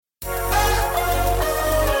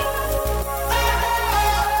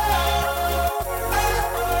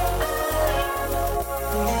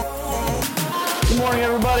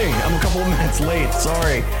minutes late.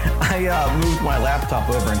 Sorry. I moved my laptop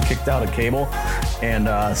over and kicked out a cable and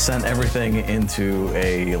sent everything into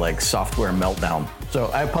a software meltdown. So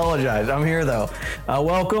I apologize. I'm here though.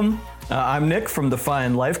 Welcome. I'm Nick from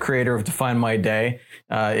Define Life, creator of Define My Day.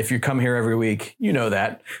 If you come here every week, you know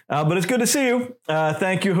that. But it's good to see you.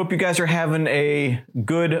 Thank you. Hope you guys are having a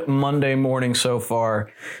good Monday morning so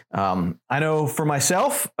far. I know for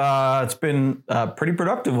myself, it's been pretty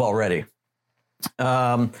productive already.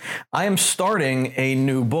 I am starting a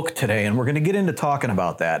new book today, and we're going to get into talking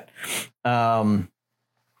about that.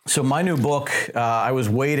 So my new book, I was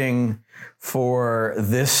waiting for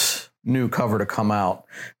this new cover to come out.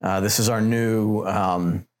 This is our new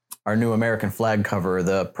American flag cover.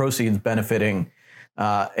 The proceeds benefiting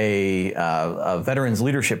a Veterans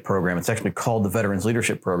Leadership Program. It's actually called the Veterans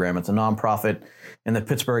Leadership Program. It's a nonprofit in the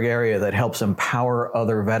Pittsburgh area that helps empower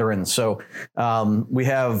other veterans. So we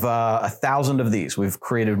have 1,000 of these. We've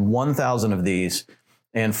created 1,000 of these,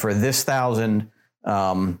 and for this 1,000,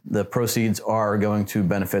 the proceeds are going to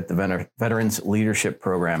benefit the Veterans Leadership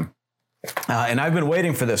Program. And I've been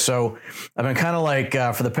waiting for this. So I've been kind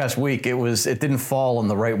of for the past week, it didn't fall on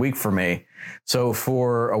the right week for me. So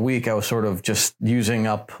for a week, I was sort of just using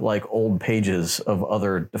up old pages of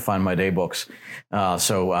other Define My Day books.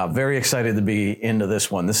 So very excited to be into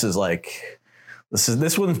this one. This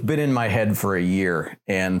one's been in my head for a year,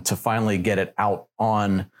 and to finally get it out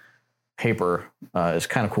on paper is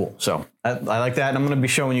kind of cool. So I like that. And I'm going to be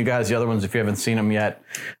showing you guys the other ones if you haven't seen them yet.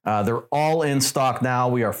 They're all in stock now.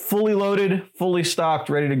 We are fully loaded, fully stocked,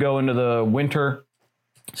 ready to go into the winter.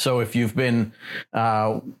 So if you've been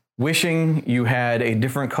wishing you had a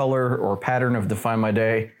different color or pattern of Define My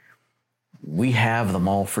Day, we have them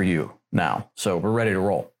all for you now. So we're ready to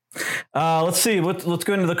roll. Let's see. Let's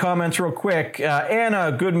go into the comments real quick.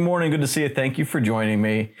 Anna, good morning. Good to see you. Thank you for joining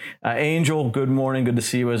me. Angel, good morning. Good to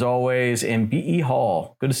see you as always. And B.E.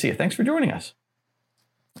 Hall, good to see you. Thanks for joining us.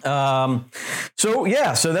 So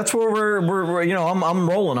that's where we're I'm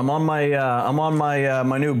rolling. I'm on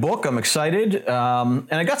my new book. I'm excited.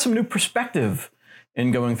 And I got some new perspective in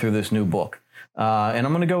going through this new book. And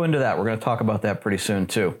I'm going to go into that. We're going to talk about that pretty soon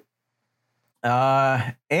too.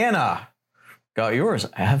 Anna, got yours.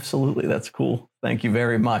 Absolutely. That's cool. Thank you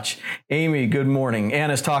very much. Amy, good morning.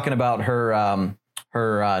 Anna's talking about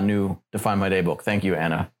her new Define My Day book. Thank you,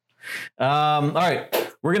 Anna. All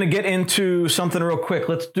right. We're going to get into something real quick.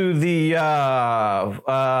 Let's do the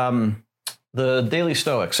Daily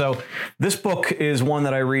Stoic. So this book is one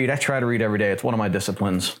that I read. I try to read every day. It's one of my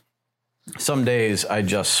disciplines. Some days I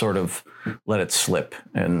just sort of let it slip,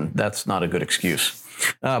 and that's not a good excuse.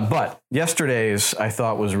 But yesterday's I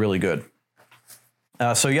thought was really good.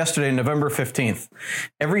 So yesterday, November 15th,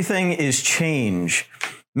 everything is change.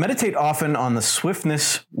 Meditate often on the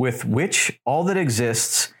swiftness with which all that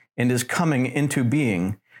exists and is coming into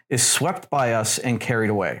being is swept by us and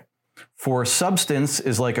carried away. For substance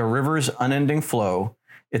is like a river's unending flow,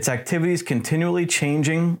 its activities continually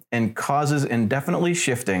changing and causes indefinitely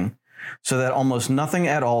shifting, so that almost nothing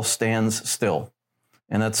at all stands still.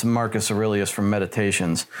 And that's Marcus Aurelius from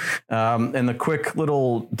Meditations. And the quick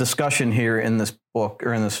little discussion here in this book,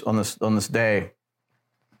 or on this day,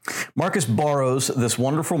 Marcus borrows this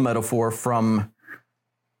wonderful metaphor from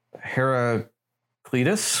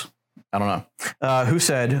Heraclitus, I don't know, who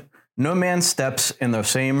said, "No man steps in the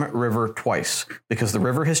same river twice, because the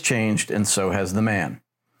river has changed and so has the man.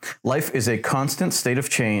 Life is a constant state of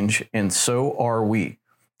change, and so are we.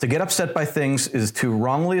 To get upset by things is to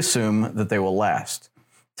wrongly assume that they will last.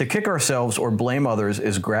 To kick ourselves or blame others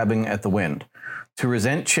is grabbing at the wind. To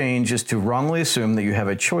resent change is to wrongly assume that you have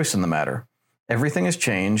a choice in the matter. Everything is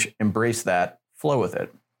change. Embrace that. Flow with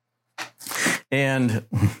it." And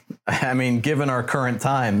I mean, given our current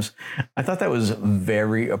times, I thought that was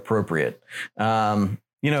very appropriate. We're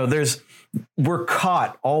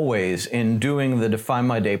caught always in doing the Define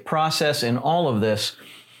My Day process. In all of this,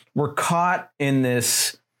 we're caught in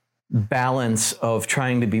this balance of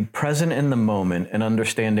trying to be present in the moment and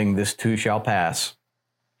understanding this too shall pass,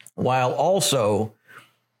 while also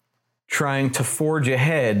trying to forge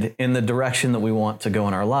ahead in the direction that we want to go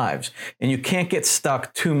in our lives. And you can't get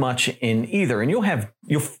stuck too much in either. And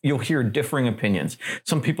you'll hear differing opinions.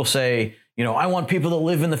 Some people say, I want people to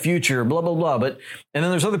live in the future, blah, blah, blah. And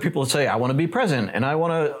then there's other people that say, I want to be present and I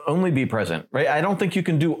want to only be present, right? I don't think you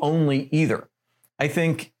can do only either. I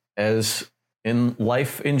think, as in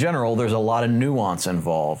life in general, there's a lot of nuance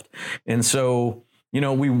involved. And so,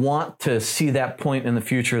 we want to see that point in the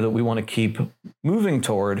future that we want to keep moving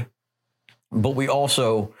toward, but we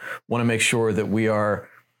also want to make sure that we are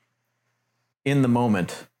in the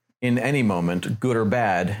moment, in any moment, good or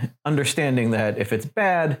bad, understanding that if it's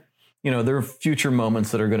bad, there are future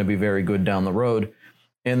moments that are going to be very good down the road.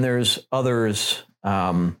 And there's others,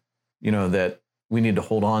 that we need to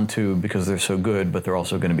hold on to because they're so good, but they're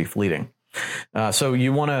also going to be fleeting. So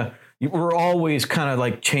we're always kind of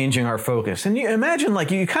like changing our focus. And you imagine,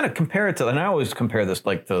 like, you kind of compare it to, and I always compare this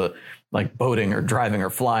like to like boating or driving or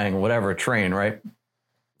flying, whatever, train, right?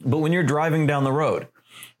 But when you're driving down the road,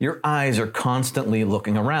 your eyes are constantly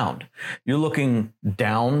looking around. You're looking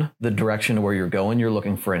down the direction where you're going. You're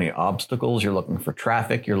looking for any obstacles. You're looking for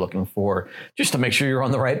traffic. You're looking for just to make sure you're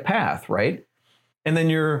on the right path, right? And then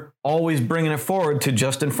you're always bringing it forward to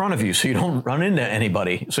just in front of you, so you don't run into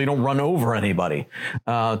anybody, so you don't run over anybody,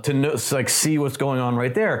 to like see what's going on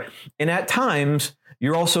right there. And at times,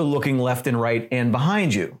 you're also looking left and right and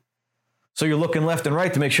behind you. So you're looking left and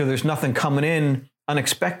right to make sure there's nothing coming in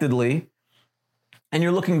unexpectedly. And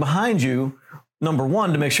you're looking behind you, number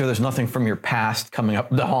one, to make sure there's nothing from your past coming up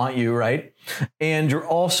to haunt you, right? And you're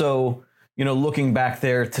also, looking back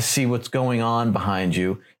there to see what's going on behind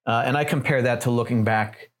you. And I compare that to looking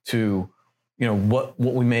back to, what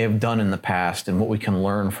we may have done in the past and what we can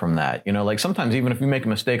learn from that. Like sometimes even if you make a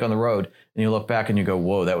mistake on the road and you look back and you go,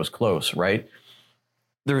 whoa, that was close, right?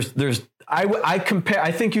 I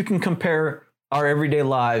think you can compare our everyday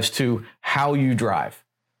lives to how you drive.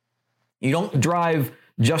 You don't drive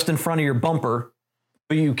just in front of your bumper,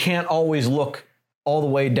 but you can't always look all the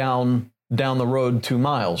way down the road 2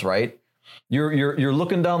 miles, right? You're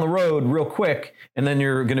looking down the road real quick, and then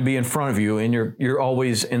you're going to be in front of you, and you're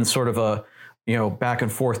always in sort of a back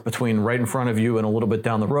and forth between right in front of you and a little bit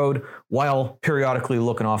down the road, while periodically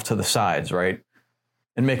looking off to the sides, right,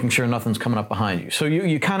 and making sure nothing's coming up behind you. So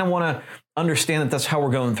you kind of want to understand that that's how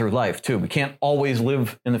we're going through life too. We can't always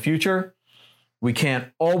live in the future. We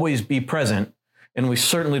can't always be present, and we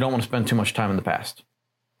certainly don't want to spend too much time in the past.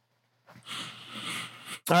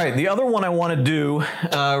 All right, the other one I want to do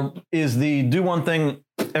is the Do One Thing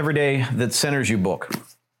Every Day That Centers You book.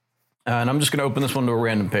 And I'm just going to open this one to a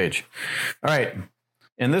random page. All right,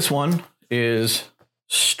 and this one is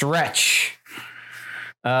stretch.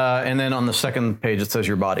 And then on the second page, it says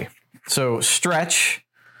your body. So stretch,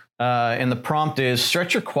 and the prompt is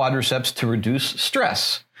stretch your quadriceps to reduce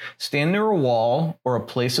stress. Stand near a wall or a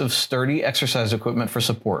place of sturdy exercise equipment for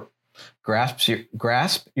support.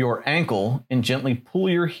 Grasp your ankle and gently pull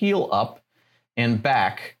your heel up and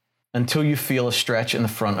back until you feel a stretch in the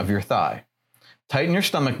front of your thigh. Tighten your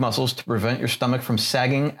stomach muscles to prevent your stomach from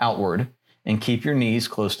sagging outward and keep your knees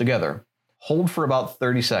close together. Hold for about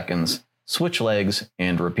 30 seconds, switch legs,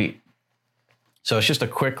 and repeat. So it's just a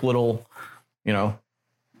quick little,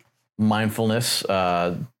 mindfulness,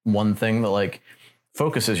 one thing that like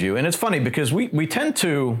focuses you. And it's funny because we tend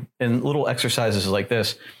to, in little exercises like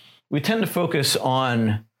this, we tend to focus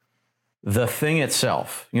on the thing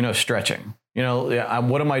itself, stretching.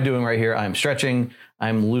 What am I doing right here? I'm stretching,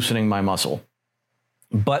 I'm loosening my muscle.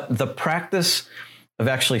 But the practice of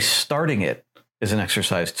actually starting it is an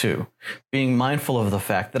exercise too. Being mindful of the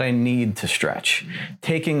fact that I need to stretch,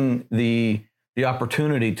 taking the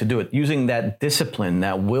opportunity to do it, using that discipline,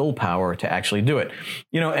 that willpower to actually do it.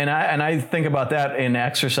 And I think about that in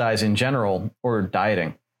exercise in general or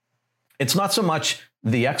dieting. It's not so much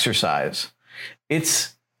the exercise,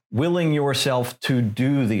 it's willing yourself to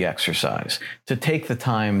do the exercise, to take the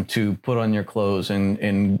time to put on your clothes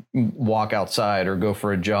and walk outside or go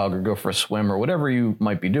for a jog or go for a swim or whatever you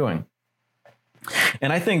might be doing.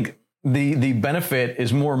 And I think the benefit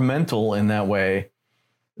is more mental in that way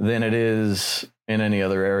than it is in any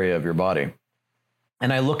other area of your body.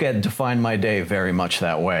 And I look at Define My Day very much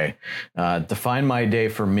that way. Define My Day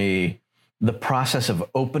for me, the process of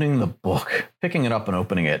opening the book, picking it up and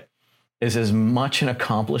opening it, is as much an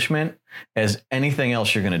accomplishment as anything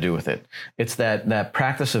else you're going to do with it. It's that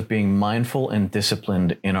practice of being mindful and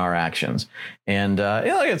disciplined in our actions. And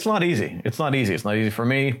it's not easy. It's not easy. It's not easy for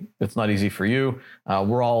me. It's not easy for you.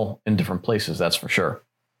 We're all in different places, that's for sure.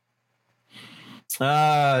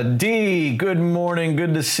 D, good morning.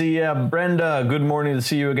 Good to see you. Brenda, good morning to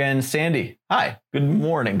see you again. Sandy, hi. Good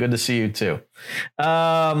morning. Good to see you too.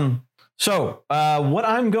 So what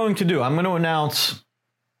I'm going to do, I'm going to announce,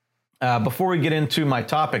 before we get into my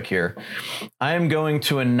topic here, I am going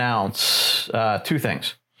to announce two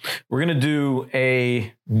things. We're going to do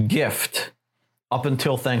a gift up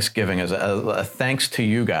until Thanksgiving as a thanks to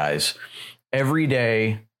you guys every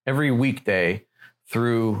day, every weekday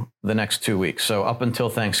through the next 2 weeks. So up until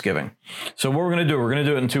Thanksgiving. So what we're going to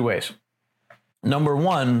do it in two ways. Number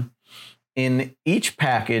one, in each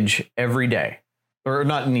package every day, or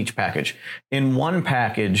not in each package, in one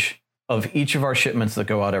package of each of our shipments that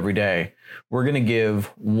go out every day, we're going to give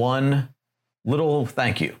one little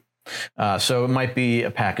thank you. So it might be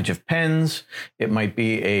a package of pens. It might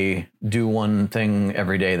be a do one thing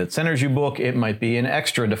every day that centers you book. It might be an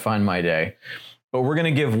extra Define My Day. But we're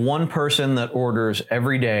going to give one person that orders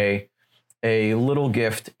every day a little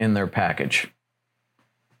gift in their package.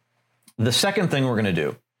 The second thing we're going to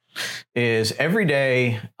do is every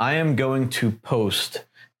day I am going to post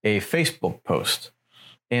a Facebook post,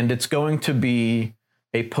 and it's going to be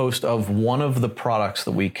a post of one of the products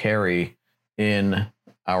that we carry in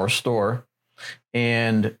our store.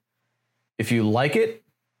 And if you like it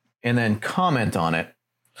and then comment on it,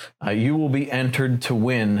 you will be entered to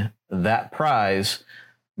win that prize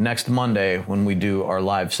next Monday when we do our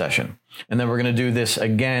live session. And then we're going to do this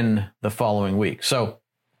again the following week. So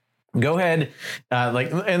go ahead,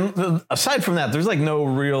 and aside from that, there's like no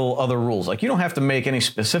real other rules. Like you don't have to make any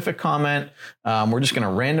specific comment. We're just going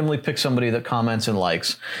to randomly pick somebody that comments and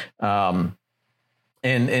likes. And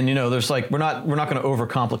you know, there's like we're not going to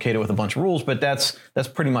overcomplicate it with a bunch of rules, but that's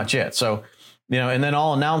pretty much it. So, you know, and then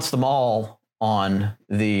I'll announce them all on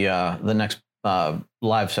the next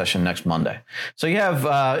live session next Monday. So you have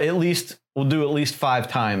we'll do at least 5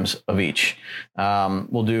 times of each.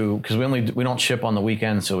 We'll do, because we don't ship on the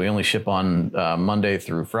weekend, so we only ship on Monday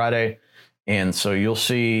through Friday. And so you'll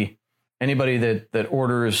see anybody that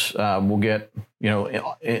orders will get, you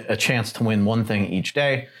know, a chance to win one thing each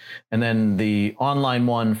day. And then the online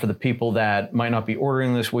one for the people that might not be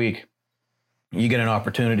ordering this week, you get an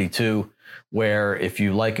opportunity to, where if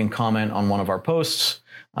you like and comment on one of our posts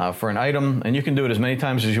for an item, and you can do it as many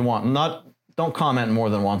times as you want. Don't comment more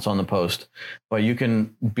than once on the post, but you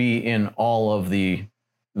can be in all of the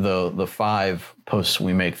 5 posts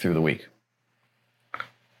we make through the week.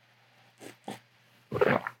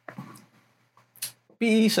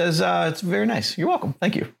 B says it's very nice. You're welcome.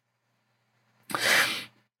 Thank you.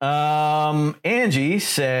 Angie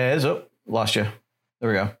says, oh, lost you. There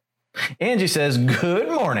we go. Angie says, good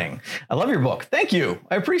morning. I love your book. Thank you.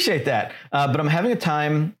 I appreciate that. But I'm having a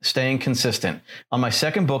time staying consistent on my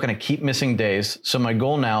second book, and I keep missing days. So my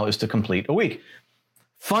goal now is to complete a week.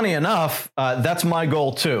 Funny enough, that's my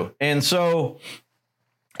goal too. And so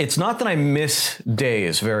it's not that I miss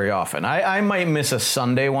days very often. I might miss a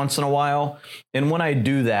Sunday once in a while. And when I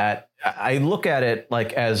do that, I look at it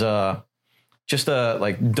like as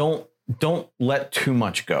don't let too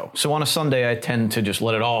much go. So on a Sunday, I tend to just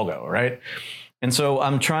let it all go, right? And so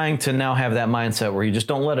I'm trying to now have that mindset where you just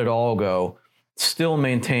don't let it all go, still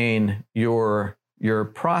maintain your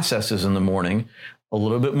processes in the morning a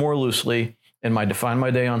little bit more loosely. And my Define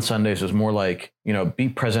My Day on Sundays is more like, you know, be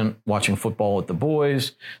present watching football with the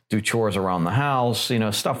boys, do chores around the house, you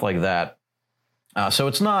know, stuff like that. So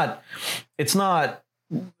it's not,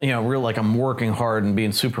 you know, real like I'm working hard and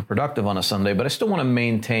being super productive on a Sunday, but I still want to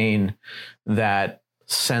maintain that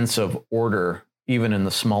sense of order, even in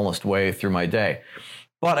the smallest way through my day.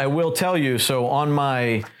 But I will tell you, so in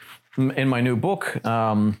my new book,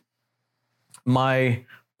 my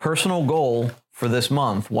personal goal for this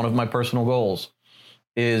month, one of my personal goals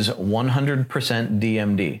is 100%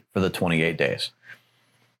 DMD for the 28 days.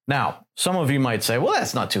 Now, some of you might say, well,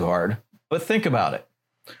 that's not too hard, but think about it.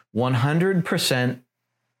 100%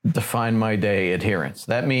 Define My Day adherence.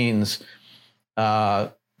 That means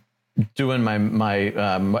doing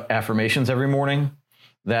my affirmations every morning.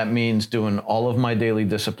 That means doing all of my daily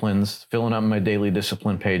disciplines, filling up my daily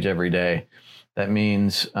discipline page every day. That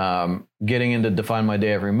means getting into Define My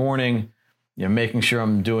Day every morning, you know, making sure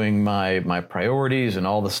I'm doing my priorities and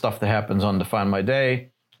all the stuff that happens on Define My Day,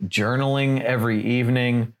 journaling every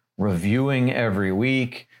evening, reviewing every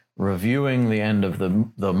week, reviewing the end of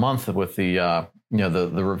the month with the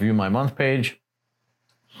the review my month page.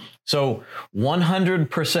 So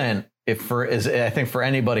 100% is I think for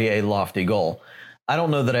anybody a lofty goal. I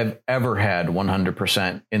don't know that I've ever had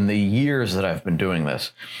 100% in the years that I've been doing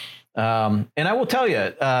this. And I will tell you,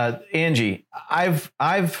 Angie, I've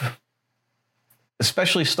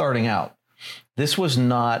especially starting out, this was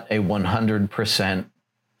not a 100%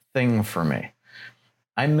 thing for me.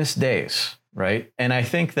 I miss days, right? And I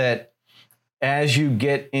think that as you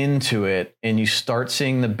get into it and you start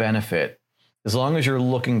seeing the benefit, as long as you're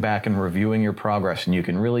looking back and reviewing your progress and you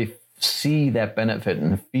can really see that benefit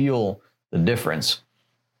and feel the difference,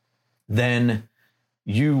 then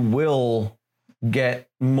you will get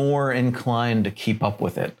more inclined to keep up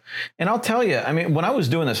with it. And I'll tell you, I mean, when I was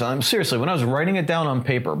doing this, when I was writing it down on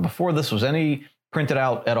paper, before this was any printed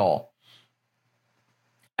out at all,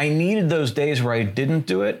 I needed those days where I didn't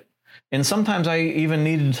do it. And sometimes I even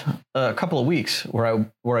needed a couple of weeks where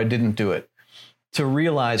I didn't do it to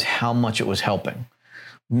realize how much it was helping.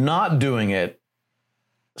 Not doing it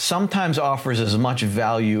sometimes offers as much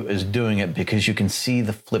value as doing it because you can see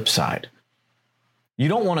the flip side. You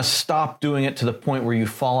don't want to stop doing it to the point where you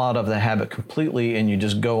fall out of the habit completely and you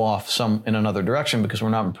just go off in another direction, because we're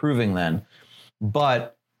not improving then.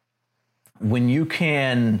 But when you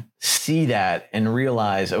can see that and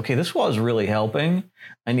realize, okay, this was really helping,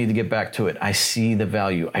 I need to get back to it. I see the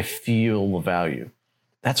value. I feel the value.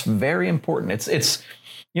 That's very important. It's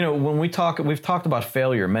when we've talked about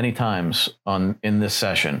failure many times in this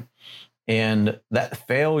session, and that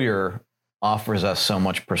failure offers us so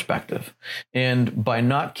much perspective. And by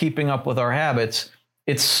not keeping up with our habits,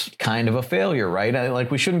 it's kind of a failure, right? Like,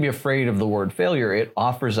 we shouldn't be afraid of the word failure. It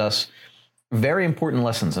offers us very important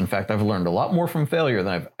lessons. In fact, I've learned a lot more from failure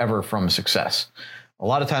than I've ever from success. A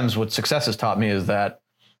lot of times what success has taught me is that,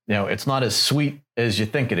 it's not as sweet as you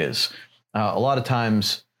think it is. A lot of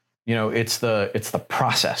times, it's the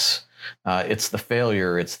process. It's the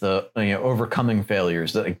failure. It's the overcoming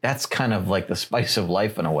failures. That's kind of like the spice of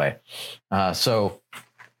life in a way. So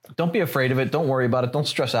don't be afraid of it. Don't worry about it. Don't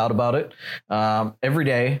stress out about it. Every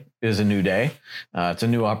day is a new day. It's a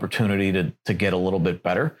new opportunity to get a little bit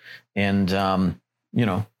better, and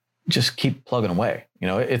just keep plugging away.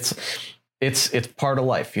 It's part of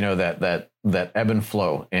life. That ebb and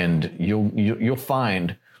flow, and you'll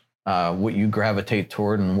find what you gravitate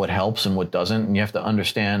toward and what helps and what doesn't, and you have to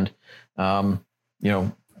understand what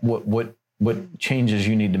changes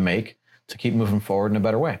you need to make to keep moving forward in a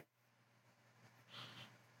better way.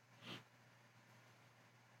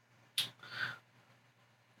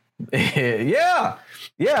 Yeah.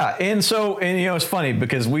 And it's funny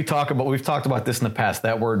because we've talked about this in the past,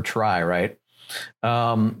 that word try, right?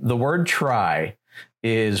 The word try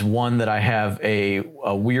is one that I have a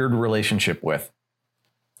weird relationship with.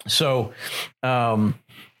 So,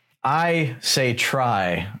 I say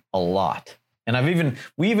try a lot. And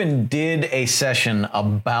we even did a session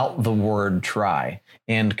about the word try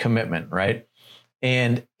and commitment, right?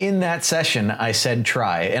 And in that session, I said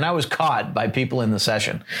try, and I was caught by people in the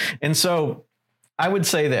session. And so I would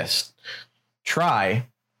say this: try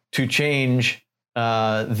to change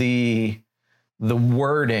the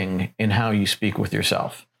wording in how you speak with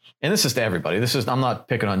yourself. And this is to everybody. I'm not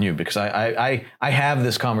picking on you, because I have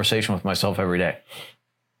this conversation with myself every day.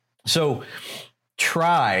 So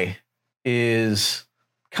try is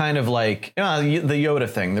kind of like the Yoda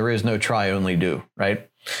thing. There is no try, only do, right?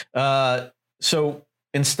 So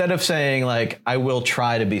instead of saying like, I will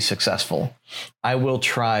try to be successful, I will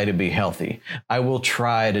try to be healthy, I will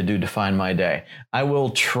try to define my day, I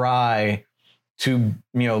will try to,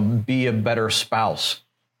 be a better spouse,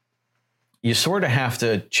 you sort of have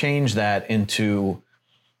to change that into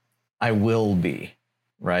I will be,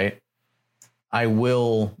 right? I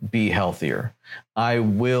will be healthier. I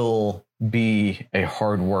will be a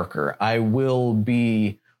hard worker. I will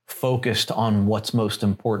be focused on what's most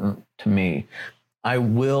important to me. I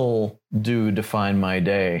will define my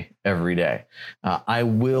day every day. I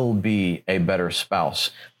will be a better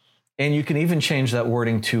spouse. And you can even change that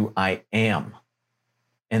wording to I am.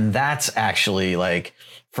 And that's actually, like,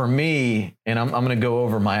 for me, and I'm going to go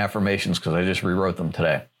over my affirmations because I just rewrote them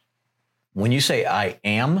today. When you say I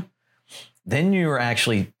am, then you're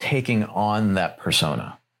actually taking on that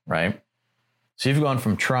persona, right? So you've gone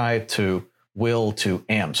from try to will to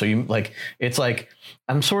am. So it's like,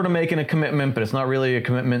 I'm sort of making a commitment, but it's not really a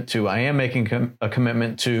commitment to, I am making a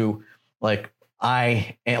commitment to, like,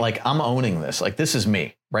 I'm owning this. Like, this is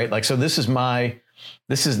me, right? Like, so this is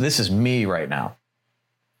me right now.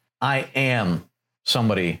 I am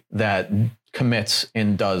somebody that commits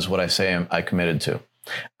and does what I say I committed to.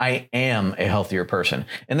 I am a healthier person.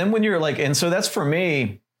 And then when you're like, and so that's for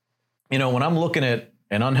me, when I'm looking at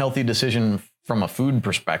an unhealthy decision from a food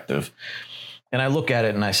perspective, and I look at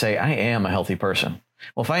it and I say, I am a healthy person.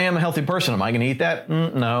 Well, if I am a healthy person, am I going to eat that?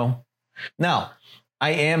 No. Now,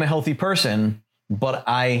 I am a healthy person, but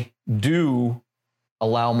I do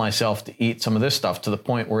allow myself to eat some of this stuff to the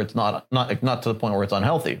point where it's not to the point where it's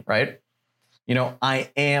unhealthy, right? I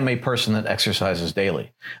am a person that exercises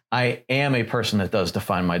daily. I am a person that does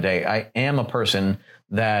define my day. I am a person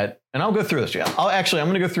that, and I'll go through this. I'm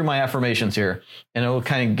going to go through my affirmations here, and it will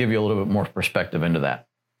kind of give you a little bit more perspective into that.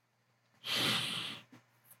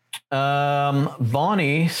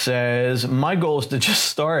 Bonnie says, my goal is to just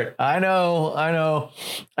start. I know.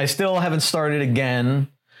 I still haven't started again.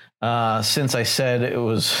 Since I said it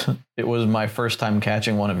was my first time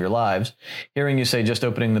catching one of your lives. Hearing you say just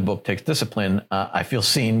opening the book takes discipline, I feel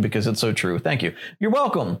seen because it's so true. Thank you. You're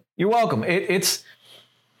welcome.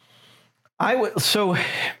 So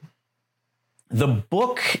the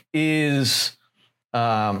book is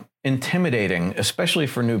intimidating, especially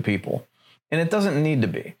for new people. and it doesn't need to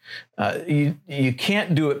be. You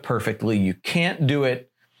can't do it perfectly. You can't do it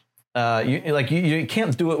you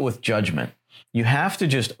can't do it with judgment. You have to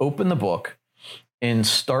just open the book and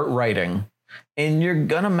start writing, and you're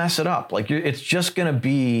gonna mess it up. It's just gonna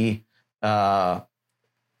be a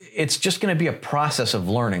process of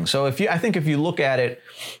learning. So I think if you look at it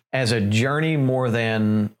as a journey more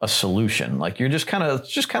than a solution, like it's just kind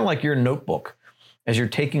of like your notebook as you're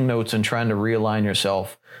taking notes and trying to realign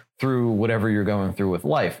yourself through whatever you're going through with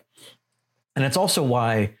life. And it's also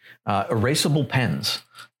why erasable pens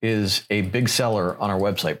is a big seller on our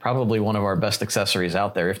website, probably one of our best accessories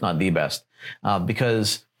out there, if not the best,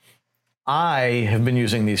 because I have been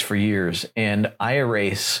using these for years and I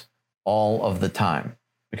erase all of the time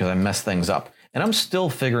because I mess things up. And I'm still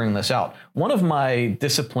figuring this out. One of my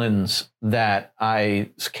disciplines that I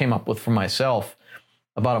came up with for myself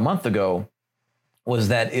about a month ago was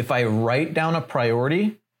that if I write down a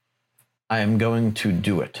priority, I am going to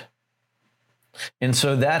do it. And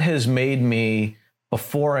so that has made me,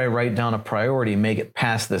 before I write down a priority, make it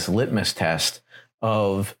past this litmus test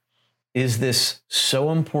of, is this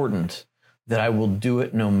so important that I will do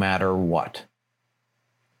it no matter what?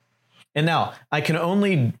 And now I can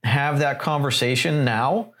only have that conversation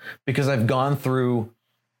now because I've gone through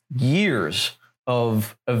years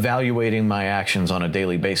of evaluating my actions on a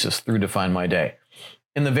daily basis through Define My Day.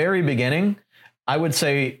 In the very beginning, I would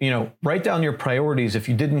say, write down your priorities. If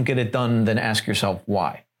you didn't get it done, then ask yourself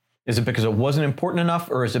why. Is it because it wasn't important enough,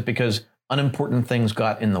 or is it because unimportant things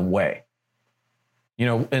got in the way?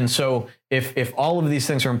 And so if all of these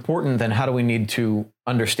things are important, then how do we need to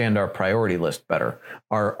understand our priority list better,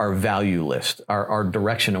 our value list, our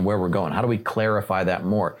direction and where we're going? How do we clarify that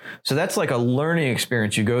more? So that's like a learning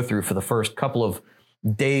experience you go through for the first couple of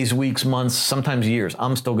days, weeks, months, sometimes years.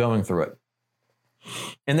 I'm still going through it.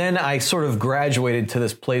 And then I sort of graduated to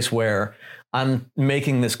this place where I'm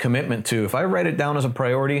making this commitment to, if I write it down as a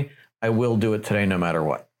priority, I will do it today no matter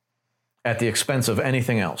what, at the expense of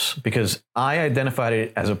anything else, because I identified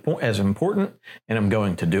it as important and I'm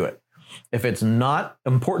going to do it. If it's not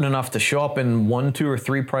important enough to show up in 1, 2, or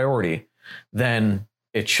 3 priority, then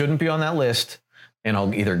it shouldn't be on that list, and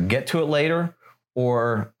I'll either get to it later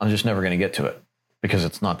or I'm just never going to get to it because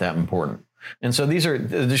it's not that important. And so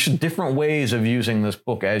there's different ways of using this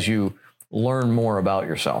book as you learn more about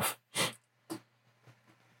yourself.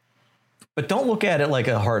 But don't look at it like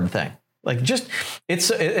a hard thing. And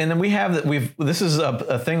then this is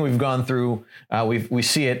a thing we've gone through. We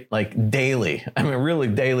see it like daily. I mean, really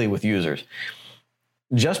daily with users.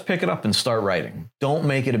 Just pick it up and start writing. Don't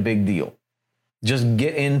make it a big deal. Just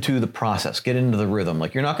get into the process, get into the rhythm.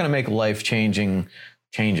 Like, you're not going to make life-changing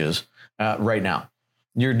changes right now.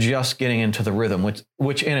 You're just getting into the rhythm,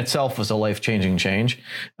 which in itself was a life-changing change.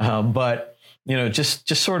 But just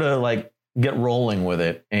sort of like get rolling with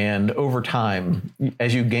it. And over time,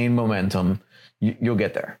 as you gain momentum, you'll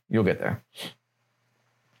get there. You'll get there.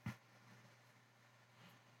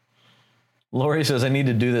 Lori says, I need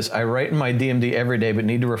to do this. I write in my DMD every day, but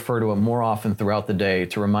need to refer to it more often throughout the day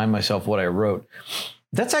to remind myself what I wrote.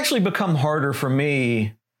 That's actually become harder for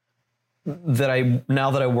me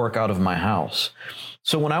now that I work out of my house.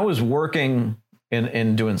 So when I was working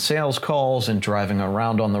and doing sales calls and driving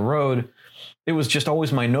around on the road, it was just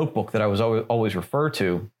always my notebook that I was always refer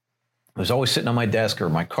to. It was always sitting on my desk or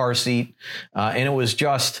my car seat. And it was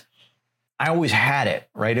just, I always had it,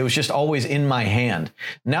 right? It was just always in my hand.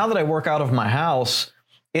 Now that I work out of my house,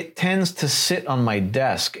 it tends to sit on my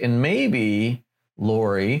desk. And maybe,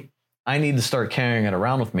 Lori, I need to start carrying it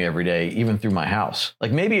around with me every day, even through my house.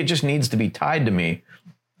 Like, maybe it just needs to be tied to me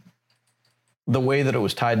the way that it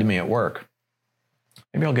was tied to me at work.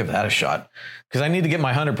 Maybe I'll give that a shot, because I need to get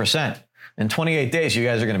my 100%. In 28 days, you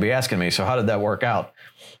guys are going to be asking me, so how did that work out?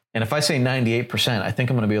 And if I say 98%, I think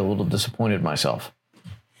I'm going to be a little disappointed in myself.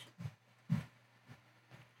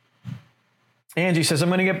 Angie says, I'm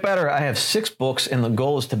going to get better. I have 6 books, and the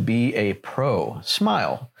goal is to be a pro.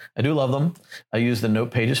 Smile. I do love them. I use the Note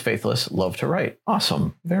Pages Faithless. Love to write.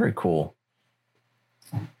 Awesome. Very cool.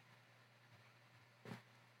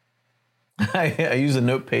 I use the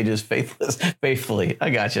Note Pages faithfully. I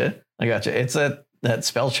gotcha. It's that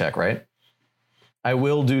spell check, right? I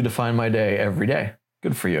will do Define My Day every day.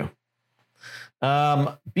 Good for you.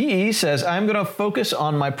 BE says, I'm going to focus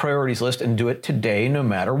on my priorities list and do it today, no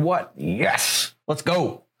matter what. Yes, let's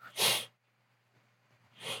go.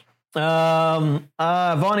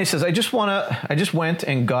 Vonnie says, I just went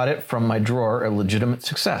and got it from my drawer, a legitimate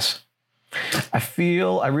success.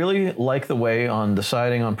 I really like the way on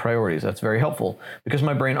deciding on priorities. That's very helpful because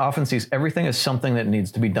my brain often sees everything as something that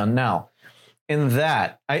needs to be done now.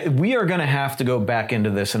 we are going to have to go back into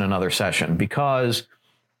this in another session, because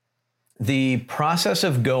the process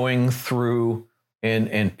of going through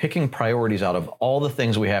and picking priorities out of all the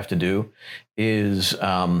things we have to do is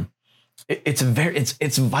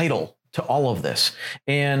it's vital to all of this.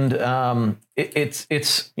 And it's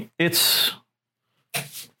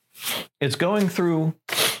going through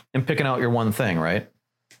and picking out your one thing, right?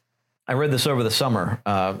 I read this over the summer,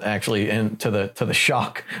 actually, and to the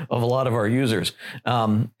shock of a lot of our users.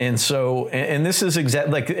 And this is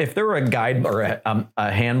exactly like if there were a guide or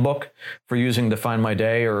a handbook for using Define My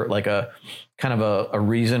Day, or like a kind of a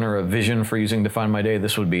reason or a vision for using Define My Day,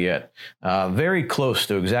 this would be it. Very close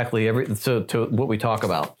to exactly to what we talk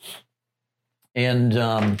about. And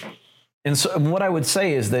so what I would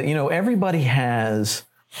say is that, everybody has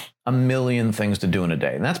a million things to do in a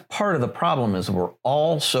day. And that's part of the problem, is we're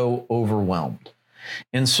all so overwhelmed.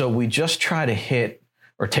 And so we just try to hit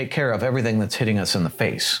or take care of everything that's hitting us in the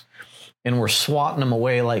face. And we're swatting them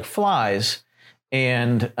away like flies.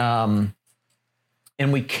 And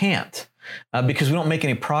we can't because we don't make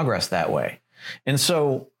any progress that way. And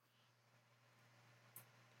so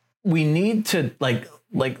we need to like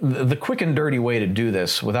the quick and dirty way to do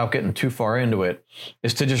this without getting too far into it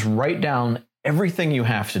is to just write down everything you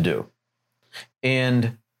have to do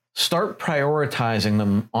and start prioritizing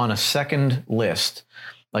them on a second list,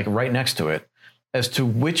 like right next to it, as to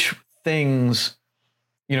which things,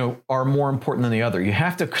 are more important than the other. You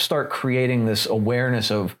have to start creating this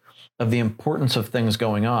awareness of the importance of things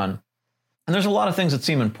going on. And there's a lot of things that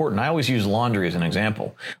seem important. I always use laundry as an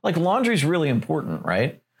example. Like, laundry is really important,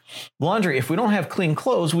 right? Laundry, if we don't have clean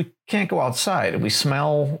clothes, we can't go outside. We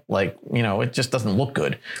smell like, it just doesn't look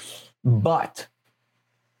good. But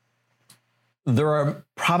there are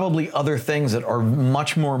probably other things that are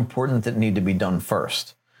much more important that need to be done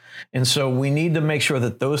first. And so we need to make sure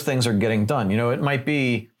that those things are getting done. It might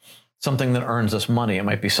be something that earns us money. It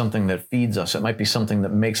might be something that feeds us. It might be something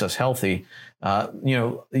that makes us healthy.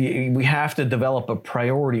 We have to develop a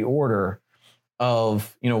priority order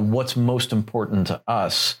of, what's most important to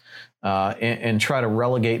us, and try to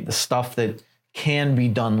relegate the stuff that can be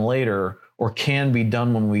done later or can be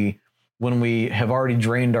done when we have already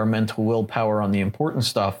drained our mental willpower on the important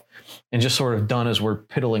stuff and just sort of done as we're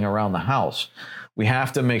piddling around the house. We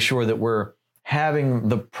have to make sure that we're having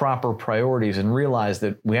the proper priorities and realize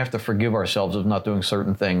that we have to forgive ourselves of not doing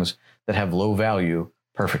certain things that have low value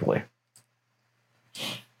perfectly.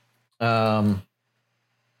 I'll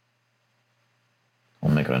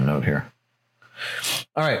make a note here.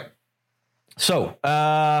 All right. So,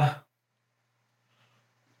 I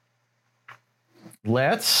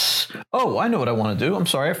know what I want to do. I'm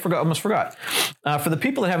sorry. Almost forgot. For the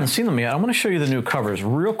people that haven't seen them yet, I want to show you the new covers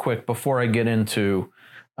real quick before I get into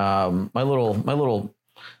my little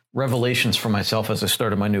revelations for myself as I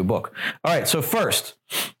started my new book. All right. So first,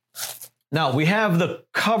 now we have the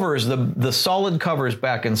covers, the solid covers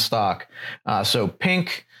back in stock. So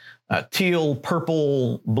pink, teal,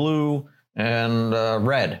 purple, blue, and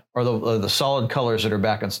red are the solid colors that are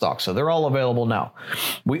back in stock. So they're all available now.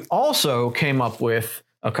 We also came up with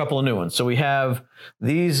a couple of new ones. So we have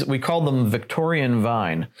these, we call them Victorian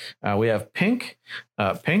Vine. We have pink,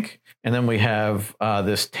 and then we have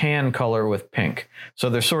this tan color with pink. So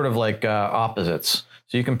they're sort of like opposites.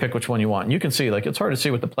 So you can pick which one you want. And you can see, like, it's hard to see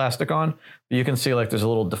with the plastic on, but you can see like there's a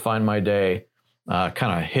little Define My Day kind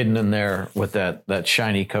of hidden in there with that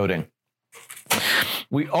shiny coating.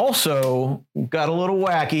 We also got a little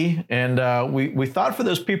wacky, and we thought for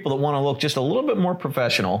those people that want to look just a little bit more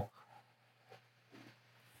professional,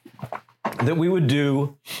 that we would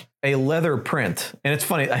do a leather print. And it's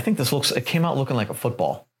funny, I think it came out looking like a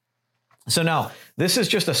football. So now this is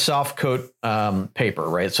just a soft coat paper,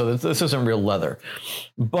 right? So this isn't real leather,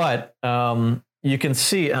 but you can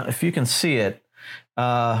see, if you can see it,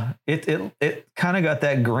 it kind of got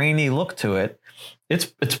that grainy look to it.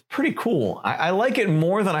 It's pretty cool. I like it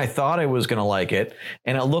more than I thought I was going to like it.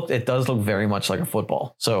 And it does look very much like a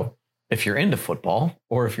football. So if you're into football,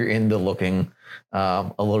 or if you're into looking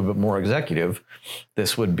a little bit more executive,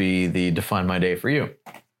 this would be the Define My Day for you.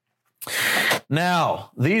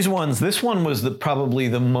 Now, this one was probably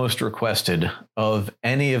the most requested of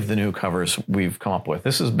any of the new covers we've come up with.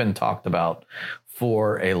 This has been talked about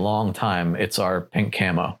for a long time. It's our pink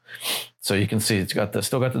camo. So you can see it's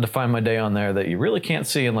still got the Define My Day on there that you really can't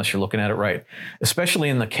see unless you're looking at it right, especially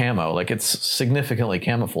in the camo. Like, it's significantly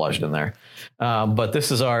camouflaged in there. But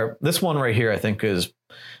this one right here, I think, is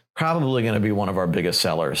probably going to be one of our biggest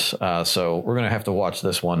sellers. So we're going to have to watch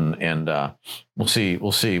this one, and we'll see.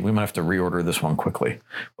 We might have to reorder this one quickly.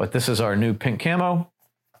 But this is our new pink camo.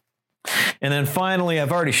 And then finally,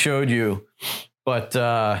 I've already showed you, but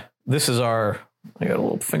this is our, I got a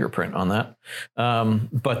little fingerprint on that.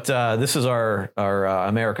 But this is our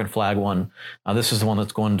American flag one. This is the one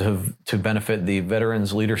that's going to benefit the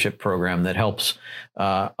Veterans Leadership Program that helps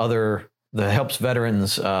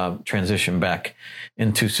veterans transition back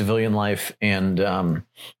into civilian life. And,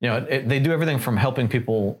 they do everything from helping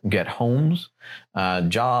people get homes,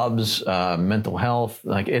 jobs, mental health.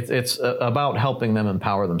 Like it's about helping them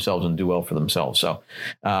empower themselves and do well for themselves. So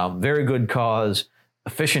very good cause,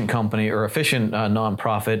 efficient company or efficient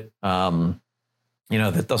nonprofit,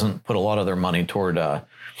 that doesn't put a lot of their money toward,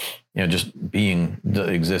 just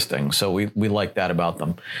existing. So we like that about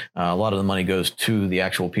them. A lot of the money goes to the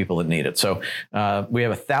actual people that need it. So we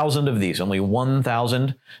have 1,000 of these, only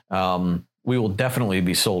 1,000. We will definitely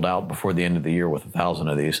be sold out before the end of the year with 1,000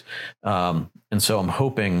 of these. And so I'm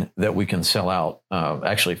hoping that we can sell out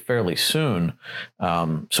actually fairly soon,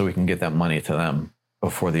 so we can get that money to them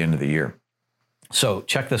before the end of the year. So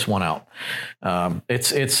check this one out.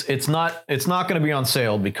 It's not going to be on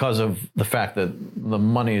sale because of the fact that the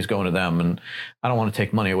money is going to them, and I don't want to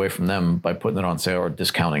take money away from them by putting it on sale or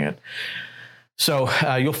discounting it. So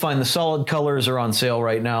you'll find the solid colors are on sale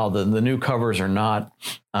right now. The new covers are not.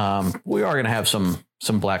 We are going to have some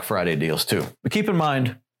Black Friday deals too. But keep in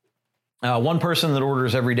mind, one person that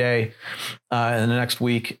orders every day in the next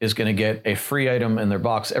week is going to get a free item in their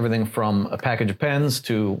box, everything from a package of pens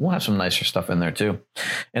to, we'll have some nicer stuff in there too.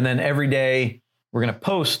 And then every day we're going to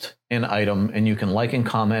post an item and you can like and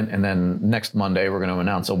comment. And then next Monday, we're going to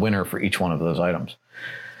announce a winner for each one of those items.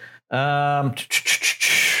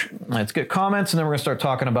 Let's get comments, and then we're going to start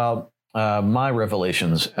talking about my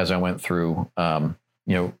revelations as I went through,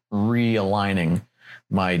 realigning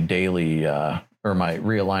my daily,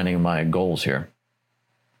 realigning my goals here.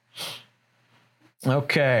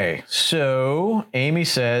 Okay, so Amy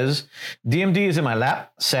says, DMD is in my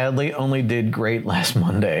lap. Sadly, only did great last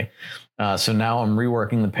Monday. So now I'm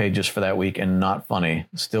reworking the pages for that week and not funny.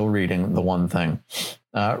 Still reading the one thing.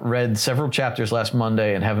 Read several chapters last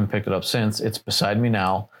Monday and haven't picked it up since. It's beside me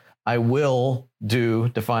now. I will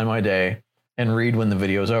define my day and read when the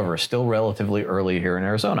video is over. Still relatively early here in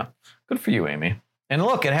Arizona. Good for you, Amy. And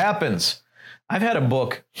look, it happens. I've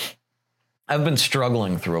been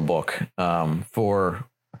struggling through a book for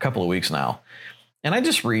a couple of weeks now. And I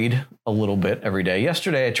just read a little bit every day.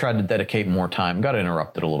 Yesterday, I tried to dedicate more time. Got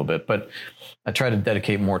interrupted a little bit, but I tried to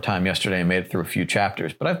dedicate more time yesterday and made it through a few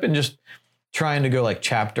chapters. But I've been just trying to go like a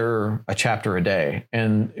chapter a day.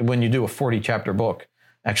 And when you do a 40-chapter book,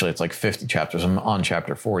 actually, it's like 50 chapters. I'm on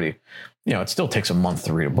chapter 40. It still takes a month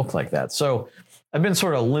to read a book like that. So I've been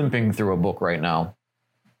sort of limping through a book right now.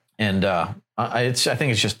 And I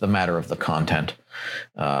think it's just the matter of the content.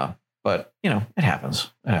 But, it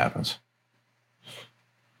happens. It happens.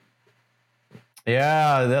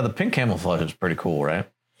 Yeah, the pink camouflage is pretty cool, right?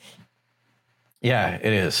 Yeah,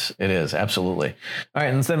 it is. It is. Absolutely. All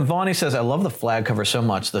right. And then Vonnie says, I love the flag cover so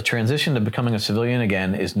much. The transition to becoming a civilian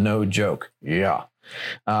again is no joke. Yeah.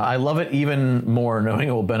 I love it even more knowing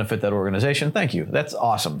it will benefit that organization. Thank you. That's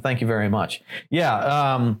awesome. Thank you very much.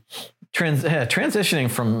 Yeah. Transitioning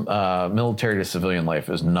from military to civilian life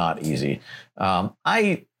is not easy.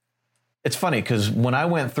 It's funny because when I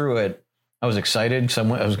went through it, I was excited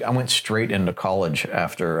because I went straight into college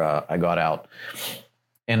after I got out,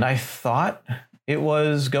 and I thought it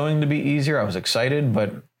was going to be easier. I was excited,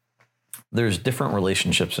 but there's different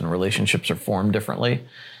relationships, and relationships are formed differently,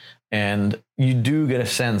 and you do get a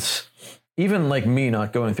sense, even like me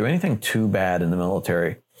not going through anything too bad in the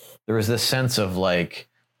military, there was this sense of like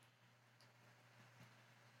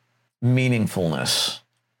meaningfulness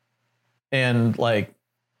and like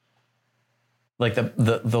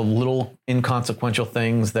the little inconsequential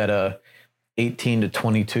things that a 18 to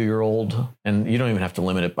 22-year-old, and you don't even have to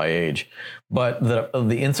limit it by age, but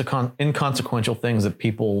the inconsequential things that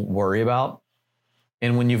people worry about.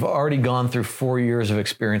 And when you've already gone through 4 years of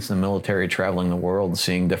experience in the military, traveling the world,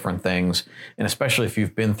 seeing different things, and especially if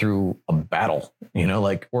you've been through a battle,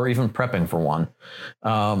 or even prepping for one,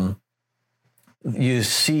 you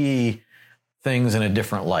see things in a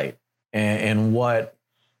different light, and what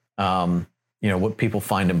people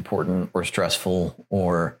find important or stressful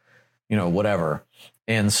or, whatever.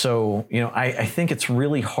 And so, I think it's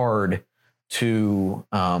really hard to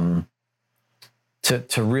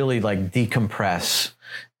really like decompress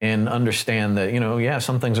and understand that,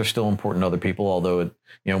 some things are still important to other people, although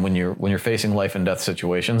when you're facing life and death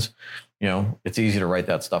situations, it's easy to write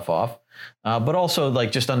that stuff off. But also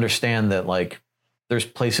like, just understand that like, there's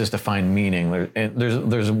places to find meaning.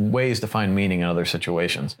 There's ways to find meaning in other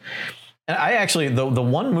situations. And I actually, the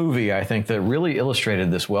one movie I think that really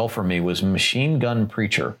illustrated this well for me was Machine Gun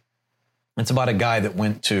Preacher. It's about a guy that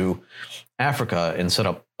went to Africa and set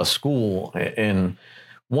up a school in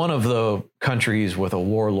one of the countries with a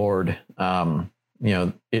warlord,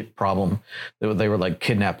 problem. They were like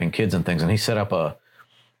kidnapping kids and things. And he set up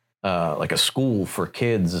like a school for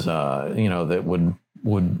kids, that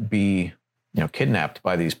would be, kidnapped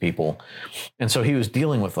by these people. And so he was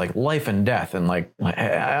dealing with like life and death, and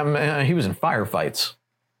he was in firefights.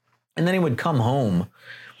 And then he would come home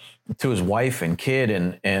to his wife and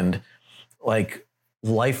kid, and like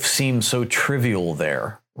life seemed so trivial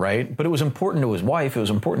there, right? But it was important to his wife, it was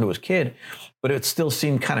important to his kid, but it still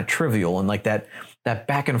seemed kind of trivial. And like that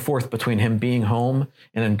back and forth between him being home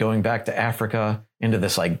and then going back to Africa into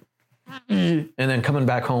this like, and then coming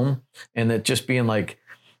back home, and it just being like,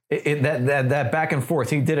 that back and forth.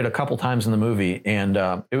 He did it a couple times in the movie, and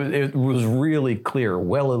it was really clear,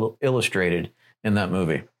 well illustrated in that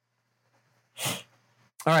movie.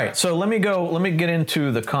 All right, so let me get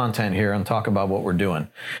into the content here and talk about what we're doing.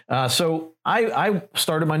 So I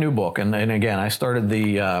started my new book, and again, I started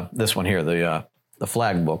this one here, the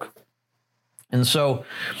Flag book. And so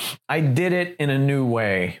I did it in a new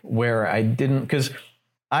way where I didn't, because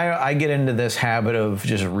I get into this habit of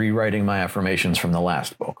just rewriting my affirmations from the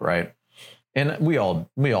last book, right? And we all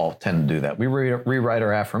tend to do that. We rewrite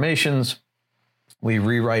our affirmations. We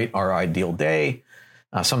rewrite our ideal day,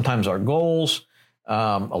 sometimes our goals,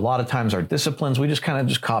 a lot of times our disciplines. We just kind of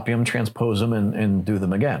just copy them, transpose them, and do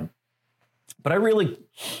them again. But I really,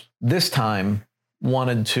 this time,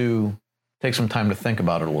 wanted to take some time to think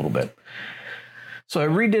about it a little bit. So I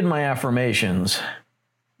redid my affirmations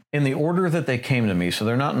in the order that they came to me. So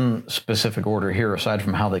they're not in specific order here, aside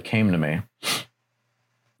from how they came to me.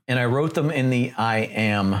 And I wrote them in the I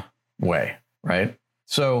am way, right?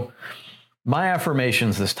 So my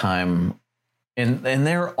affirmations this time, and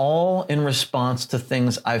they're all in response to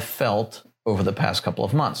things I've felt over the past couple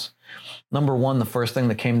of months. Number one, the first thing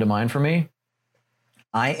that came to mind for me,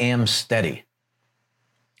 I am steady.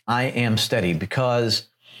 I am steady, because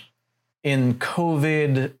in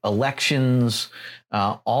COVID, elections,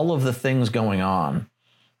 all of the things going on,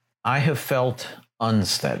 I have felt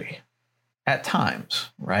unsteady at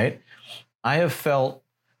times, right? I have felt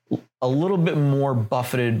a little bit more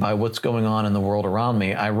buffeted by what's going on in the world around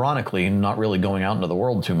me. Ironically, not really going out into the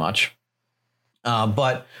world too much.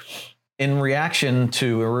 But in reaction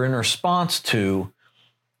to, or in response to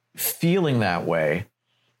feeling that way,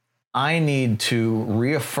 I need to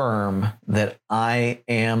reaffirm that I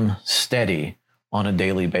am steady on a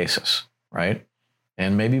daily basis, right?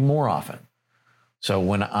 And maybe more often. So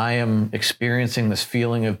when I am experiencing this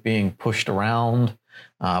feeling of being pushed around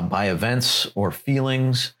by events or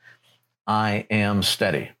feelings, I am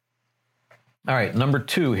steady. All right, number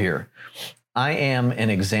two here. I am an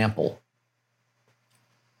example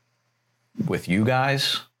with you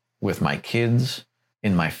guys, with my kids,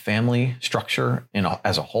 in my family structure,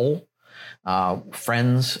 as a whole,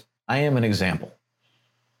 friends. I am an example.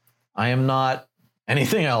 I am not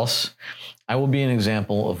anything else. I will be an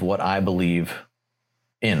example of what I believe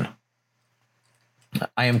in.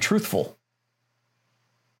 I am truthful.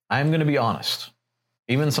 I am going to be honest,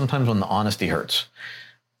 even sometimes when the honesty hurts.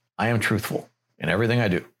 I am truthful in everything I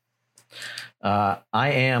do. I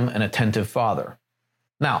am an attentive father.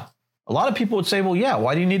 Now, a lot of people would say, well, yeah,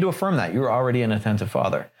 why do you need to affirm that? You're already an attentive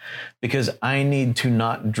father. Because I need to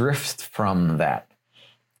not drift from that.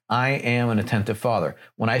 I am an attentive father.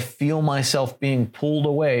 When I feel myself being pulled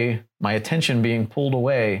away, my attention being pulled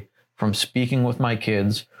away from speaking with my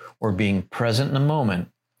kids or being present in the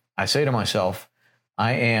moment, I say to myself,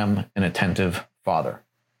 I am an attentive father.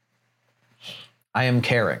 I am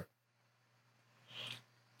caring.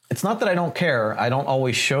 It's not that I don't care. I don't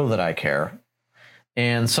always show that I care.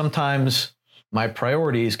 And sometimes my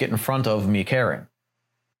priorities get in front of me caring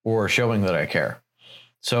or showing that I care.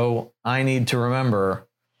 So I need to remember,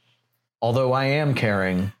 although I am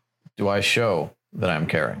caring, do I show that I'm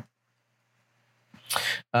caring?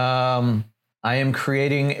 I am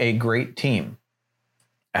creating a great team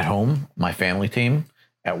at home, my family team,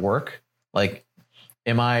 at work. Like,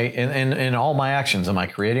 am I, in all my actions, am I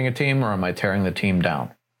creating a team or am I tearing the team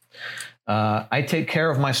down? I take care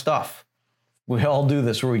of my stuff. We all do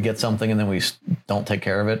this where we get something and then we don't take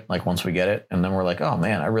care of it, like once we get it. And then we're like, oh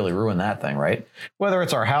man, I really ruined that thing, right? Whether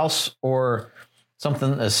it's our house or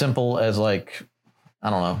something as simple as like, I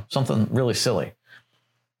don't know, something really silly.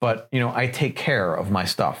 But, I take care of my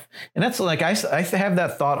stuff. And that's like, I have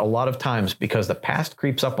that thought a lot of times because the past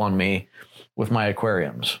creeps up on me with my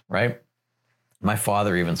aquariums, right? My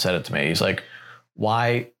father even said it to me. He's like,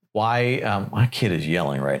 why why my kid is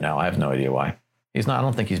yelling right now. I have no idea why. He's not. I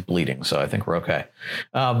don't think he's bleeding, so I think we're okay.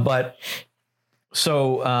 But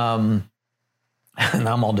so now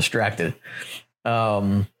I'm all distracted.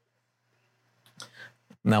 Now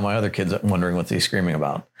my other kid's wondering what he's screaming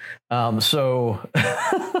about. So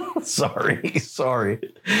sorry.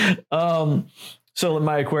 So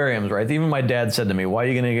my aquariums, right? Even my dad said to me, "Why are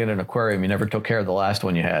you going to get an aquarium? You never took care of the last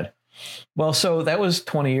one you had." Well, so that was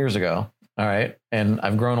 20 years ago. All right. And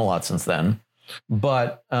I've grown a lot since then.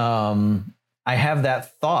 But I have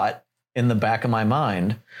that thought in the back of my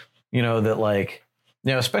mind, that like,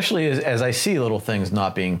 especially as I see little things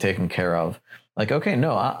not being taken care of, like, okay,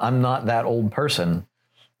 no, I'm not that old person.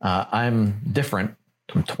 I'm different.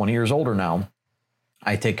 I'm 20 years older now.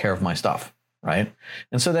 I take care of my stuff. Right.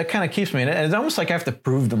 And so that kind of keeps me, and it's almost like I have to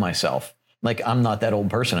prove to myself, like, I'm not that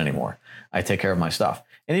old person anymore. I take care of my stuff.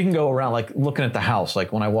 And you can go around like looking at the house,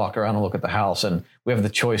 like when I walk around and look at the house and we have the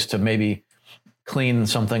choice to maybe clean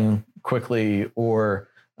something quickly or,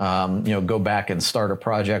 go back and start a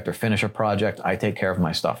project or finish a project. I take care of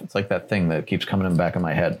my stuff. It's like that thing that keeps coming in the back of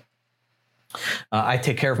my head. I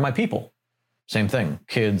take care of my people. Same thing.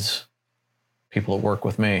 Kids, people that work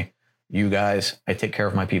with me, you guys, I take care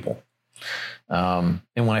of my people. And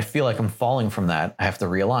when I feel like I'm falling from that, I have to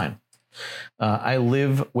realign. I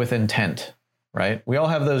live with intent, right? We all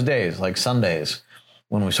have those days, like Sundays,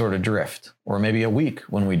 when we sort of drift, or maybe a week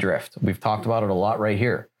when we drift. We've talked about it a lot right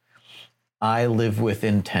here. I live with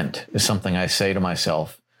intent is something I say to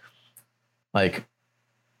myself. Like,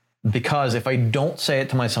 because if I don't say it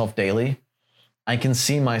to myself daily, I can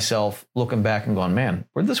see myself looking back and going, man,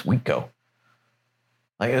 where'd this week go?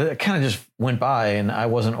 Like, it kind of just went by and I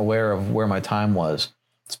wasn't aware of where my time was.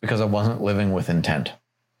 It's because I wasn't living with intent.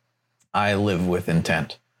 I live with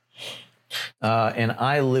intent. And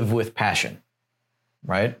I live with passion,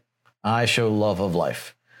 right? I show love of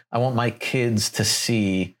life. I want my kids to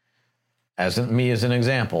see me as an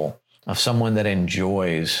example of someone that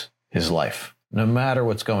enjoys his life, no matter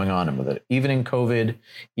what's going on with it. Even in COVID,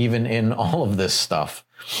 even in all of this stuff,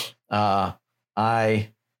 I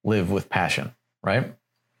live with passion, right?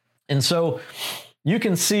 And so you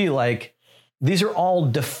can see, like, these are all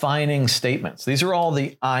defining statements. These are all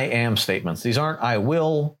the I am statements. These aren't I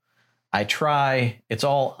will, I try. It's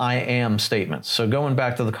all I am statements. So going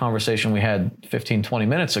back to the conversation we had 15, 20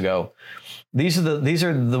 minutes ago, these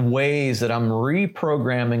are the ways that I'm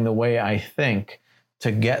reprogramming the way I think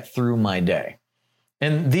to get through my day.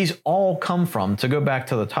 And these all come from, to go back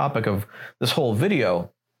to the topic of this whole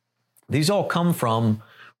video, these all come from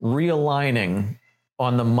realigning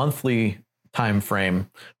on the monthly time frame,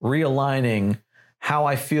 realigning how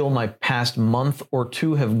I feel my past month or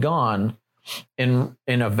two have gone, in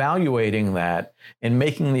evaluating that and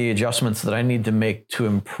making the adjustments that I need to make to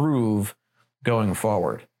improve going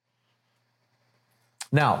forward.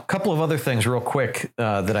 Now, a couple of other things real quick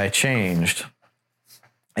that I changed.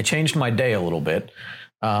 I changed my day a little bit.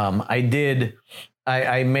 I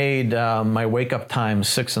made my wake up time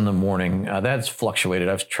 6 a.m. That's fluctuated.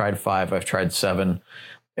 I've tried 5, I've tried 7.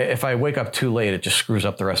 If I wake up too late, it just screws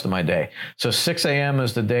up the rest of my day. So 6 a.m.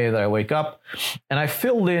 is the day that I wake up, and I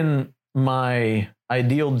filled in my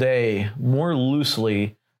ideal day more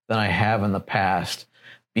loosely than I have in the past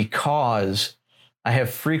because I have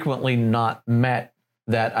frequently not met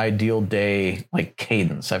that ideal day, like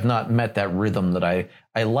cadence. I've not met that rhythm that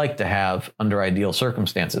I like to have under ideal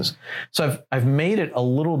circumstances. So I've made it a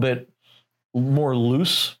little bit more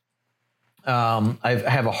loose. I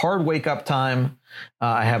have a hard wake up time.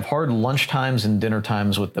 I have hard lunch times and dinner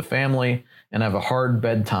times with the family, and I have a hard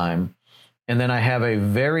bedtime. And then I have a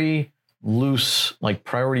very loose, like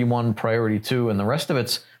priority 1, priority 2, and the rest of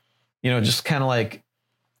it's, just kind of like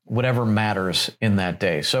whatever matters in that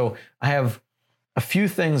day. So I have a few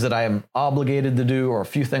things that I am obligated to do, or a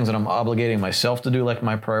few things that I'm obligating myself to do, like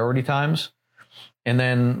my priority times. And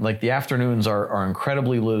then like the afternoons are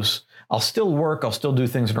incredibly loose. I'll still work. I'll still do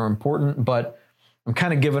things that are important, but I'm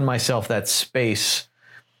kind of giving myself that space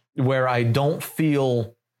where I don't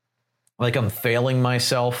feel like I'm failing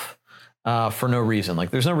myself for no reason.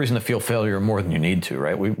 Like there's no reason to feel failure more than you need to,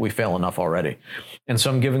 right? We fail enough already. And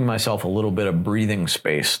so I'm giving myself a little bit of breathing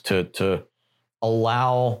space to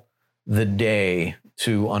allow the day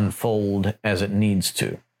to unfold as it needs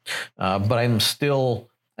to. But I still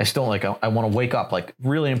like, I want to wake up, like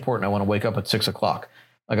really important. I want to wake up at 6 o'clock.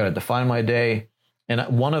 I got to define my day. And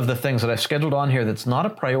one of the things that I've scheduled on here that's not a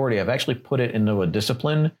priority, I've actually put it into a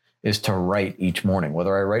discipline, is to write each morning.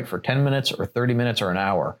 Whether I write for 10 minutes or 30 minutes or an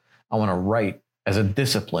hour, I want to write as a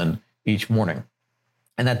discipline each morning.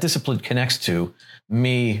 And that discipline connects to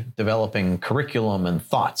me developing curriculum and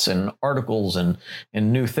thoughts and articles and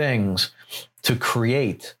new things to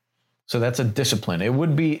create. So that's a discipline. It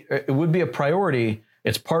would be a priority.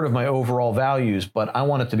 It's part of my overall values, but I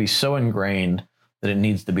want it to be so ingrained that it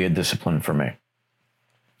needs to be a discipline for me.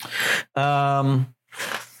 And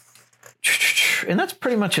that's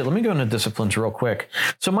pretty much it. Let me go into disciplines real quick.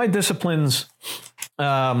 So my disciplines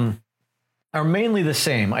are mainly the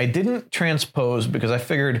same. I didn't transpose because I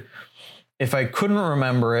figured if I couldn't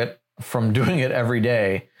remember it from doing it every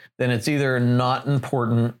day, then it's either not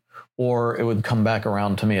important or it would come back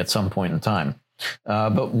around to me at some point in time.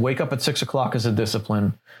 But wake up at 6 o'clock is a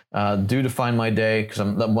discipline. Do define my day, because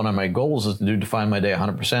one of my goals is to do define my day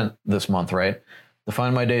 100% this month, right?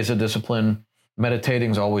 Define my day is a discipline. Meditating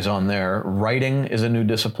is always on there. Writing is a new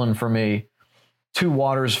discipline for me. 2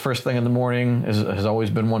 waters first thing in the morning has always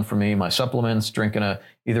been one for me. My supplements, drinking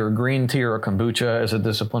either a green tea or a kombucha is a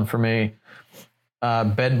discipline for me.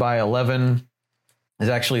 Bed by 11 is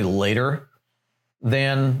actually later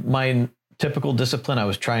than my typical discipline. I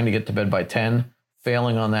was trying to get to bed by 10,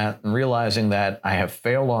 failing on that, and realizing that I have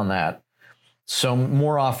failed on that so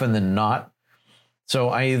more often than not. So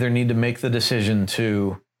I either need to make the decision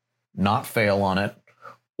to not fail on it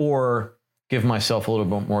or give myself a little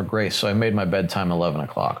bit more grace. So I made my bedtime 11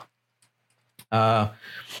 o'clock. And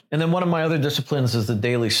then one of my other disciplines is the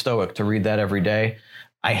Daily Stoic, to read that every day.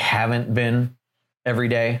 I haven't been every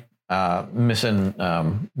day, missing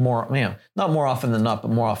not more often than not,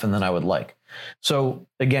 but more often than I would like. So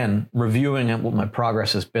again, reviewing what my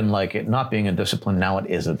progress has been like, it not being a discipline, now it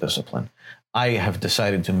is a discipline. I have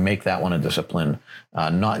decided to make that one a discipline,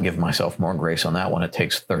 not give myself more grace on that one. It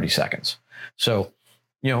takes 30 seconds. So,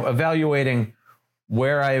 evaluating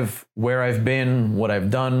where I've been, what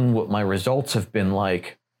I've done, what my results have been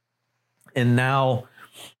like, and now,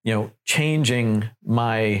 changing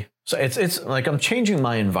so it's like I'm changing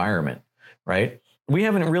my environment, right? We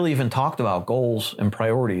haven't really even talked about goals and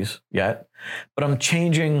priorities yet, but I'm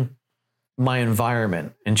changing my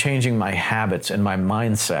environment and changing my habits and my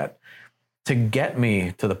mindset to get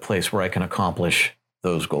me to the place where I can accomplish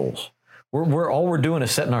those goals. All we're doing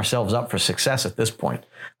is setting ourselves up for success at this point.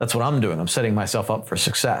 That's what I'm doing. I'm setting myself up for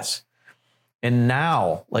success. And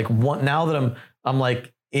now, now that I'm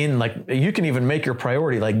like in, like, you can even make your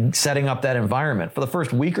priority, like setting up that environment. For the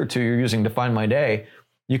first week or two, you're using Define My Day.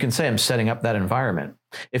 You can say, I'm setting up that environment.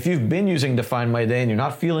 If you've been using Define My Day and you're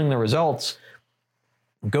not feeling the results,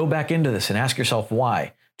 go back into this and ask yourself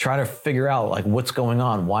why. Try to figure out like what's going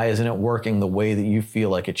on. Why isn't it working the way that you feel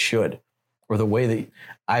like it should, or the way that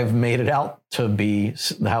I've made it out to be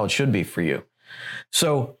how it should be for you?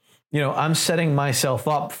 So, I'm setting myself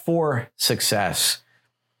up for success.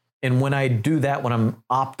 And when I do that, when I'm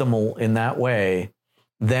optimal in that way,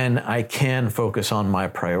 then I can focus on my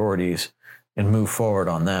priorities and move forward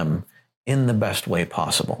on them in the best way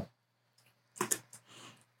possible.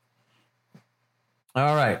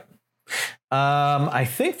 All right. I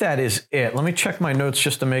think that is it. Let me check my notes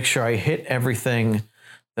just to make sure I hit everything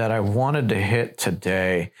that I wanted to hit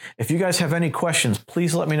today. If you guys have any questions,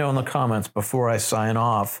 please let me know in the comments before I sign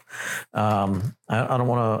off. I don't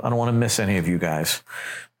want to miss any of you guys.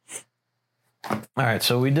 All right,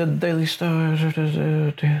 so we did daily stuff.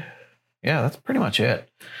 Yeah, that's pretty much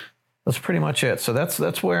it. So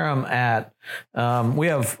that's where I'm at. We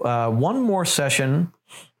have one more session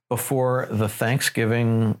before the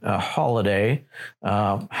Thanksgiving holiday.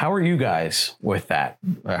 How are you guys with that?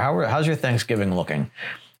 How's your Thanksgiving looking?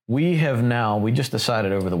 We just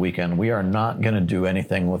decided over the weekend, we are not going to do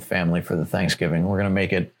anything with family for the Thanksgiving. We're going to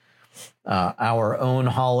make it our own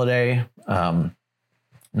holiday.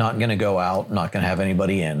 Not going to go out, not going to have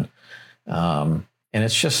anybody in. And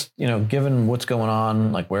it's just, given what's going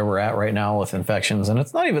on, like where we're at right now with infections, and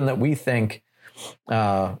it's not even that we think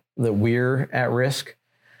that we're at risk.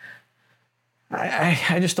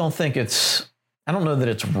 I just don't think I don't know that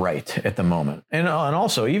it's right at the moment. And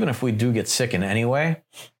also, even if we do get sick in any way,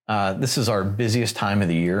 this is our busiest time of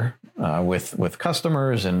the year with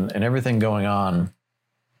customers and everything going on.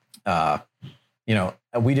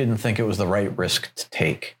 We didn't think it was the right risk to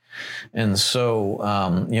take. And so,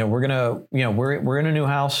 we're in a new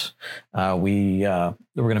house. We're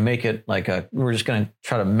going to make it we're just going to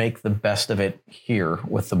try to make the best of it here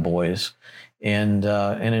with the boys and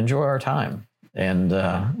enjoy our time. And,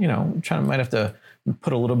 might have to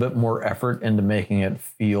put a little bit more effort into making it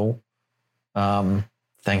feel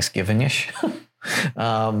Thanksgiving-ish.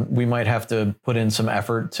 We might have to put in some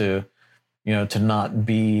effort to not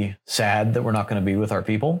be sad that we're not going to be with our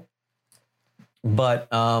people. But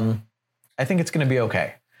I think it's going to be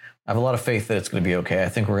okay. I have a lot of faith that it's going to be okay. I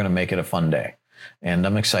think we're going to make it a fun day. And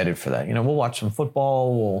I'm excited for that. We'll watch some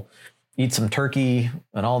football, we'll eat some turkey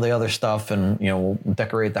and all the other stuff, and, we'll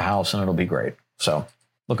decorate the house, and it'll be great. So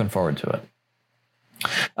looking forward to it.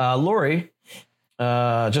 Lori,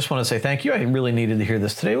 just want to say thank you. I really needed to hear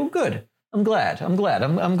this today. Well, good. I'm glad. I'm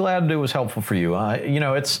glad it was helpful for you.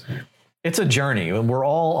 It's a journey, and we're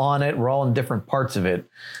all on it. We're all in different parts of it.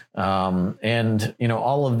 And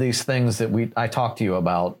all of these things that I talk to you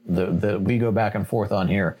about, that we go back and forth on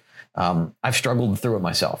here. I've struggled through it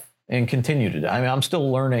myself and continue to do. I mean, I'm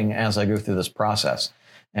still learning as I go through this process.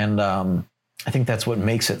 And I think that's what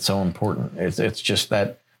makes it so important. It's just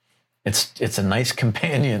that it's a nice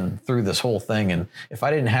companion through this whole thing. And if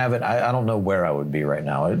I didn't have it, I don't know where I would be right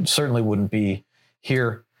now. It certainly wouldn't be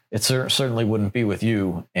here. It certainly wouldn't be with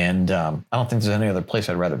you. And I don't think there's any other place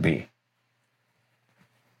I'd rather be.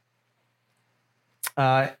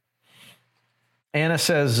 Anna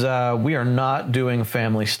says, we are not doing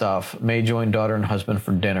family stuff. May join daughter and husband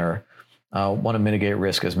for dinner. Want to mitigate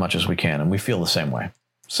risk as much as we can. And we feel the same way.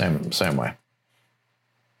 Same way.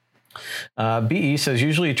 BE says,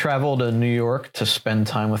 usually travel to New York to spend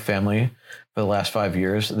time with family for the last 5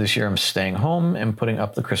 years. This year I'm staying home and putting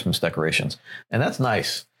up the Christmas decorations. And that's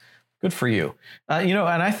nice. Good for you. And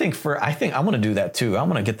I think I want to do that too. I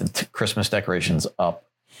want to get the Christmas decorations up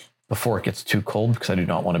before it gets too cold, because I do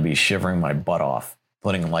not want to be shivering my butt off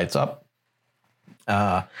putting lights up.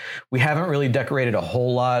 We haven't really decorated a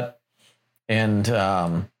whole lot. And,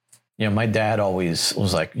 my dad always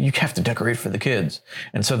was like, you have to decorate for the kids.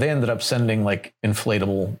 And so they ended up sending like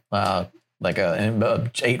inflatable, like a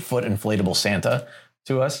 8-foot inflatable Santa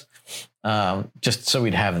to us, just so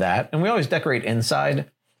we'd have that. And we always decorate inside.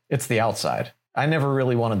 It's the outside. I never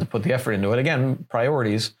really wanted to put the effort into it. Again,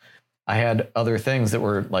 priorities. I had other things that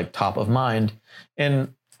were like top of mind.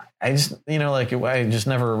 And I just, I just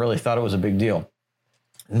never really thought it was a big deal.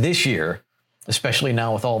 This year, especially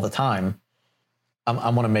now with all the time, I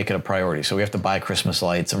want to make it a priority. So we have to buy Christmas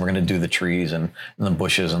lights, and we're going to do the trees and the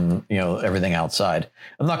bushes and, everything outside.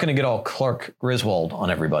 I'm not going to get all Clark Griswold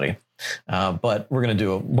on everybody, but we're going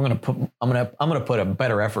to I'm going to put a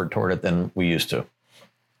better effort toward it than we used to.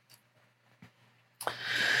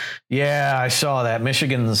 Yeah, I saw that.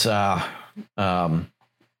 Michigan's going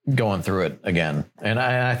through it again. And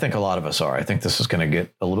I think a lot of us are. I think this is going to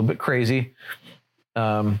get a little bit crazy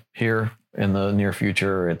here in the near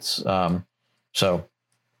future. It's so,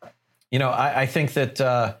 I think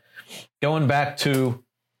that going back to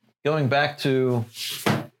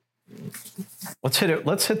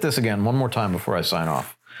let's hit this again one more time before I sign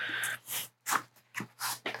off.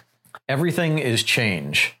 Everything is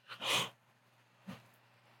change.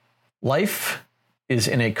 Life is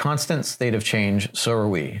in a constant state of change, so are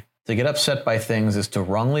we. To get upset by things is to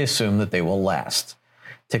wrongly assume that they will last.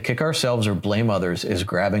 To kick ourselves or blame others is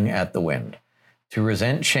grabbing at the wind. To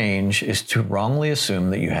resent change is to wrongly assume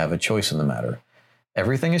that you have a choice in the matter.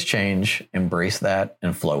 Everything is change, embrace that,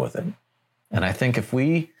 and flow with it. And I think if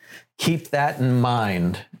we keep that in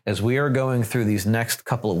mind as we are going through these next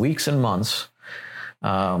couple of weeks and months, we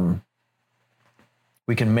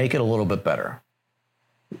can make it a little bit better.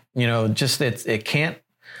 It can't,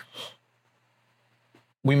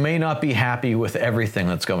 we may not be happy with everything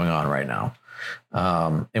that's going on right now.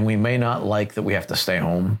 And we may not like that we have to stay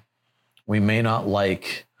home. We may not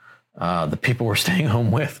like the people we're staying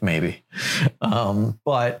home with, maybe.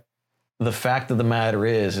 But the fact of the matter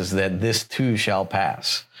is that this too shall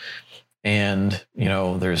pass. And,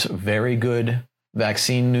 there's very good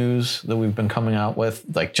vaccine news that we've been coming out with,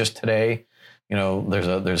 like just today.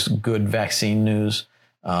 There's good vaccine news.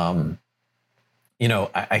 I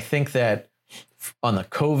think that on the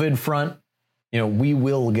COVID front, we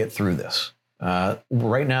will get through this.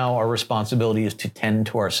 Right now, our responsibility is to tend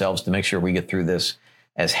to ourselves to make sure we get through this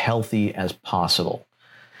as healthy as possible.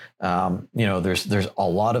 There's a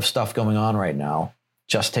lot of stuff going on right now.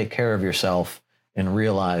 Just take care of yourself and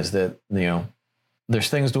realize that, there's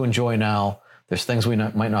things to enjoy now. There's things we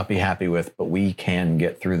might not be happy with, but we can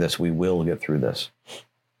get through this. We will get through this.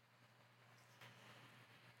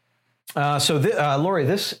 Lori,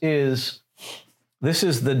 this is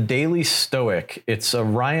the Daily Stoic. It's a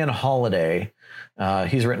Ryan Holiday.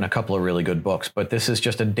 He's written a couple of really good books, but this is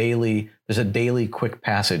just there's a daily quick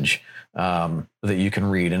passage that you can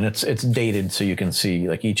read, and it's dated so you can see,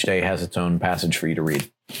 like, each day has its own passage for you to read.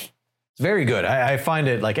 It's very good. I find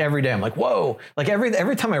it, like, every day I'm like, whoa, like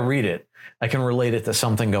every time I read it, I can relate it to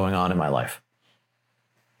something going on in my life.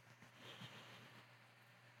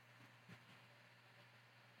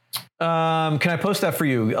 Can I post that for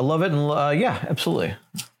you? I love it. And yeah, absolutely.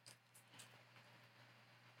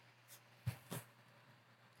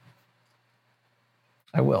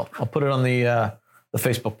 I will. I'll put it on the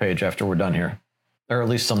Facebook page after we're done here, or at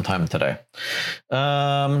least sometime today.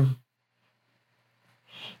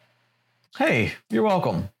 Hey, you're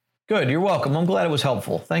welcome. Good, you're welcome. I'm glad it was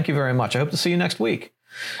helpful. Thank you very much. I hope to see you next week.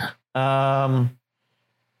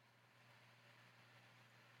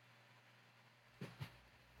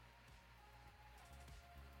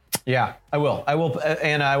 Yeah, I will.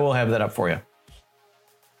 And I will have that up for you.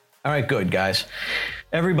 All right, good, guys.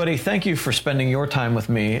 Everybody, thank you for spending your time with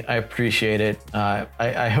me. I appreciate it.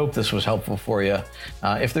 I hope this was helpful for you.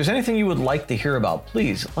 If there's anything you would like to hear about,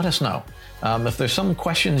 please let us know. If there's some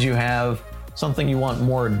questions you have, something you want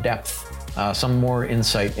more depth, some more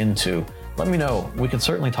insight into, let me know. We can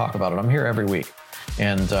certainly talk about it. I'm here every week,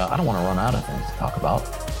 and I don't want to run out of things to talk about.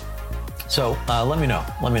 So let me know.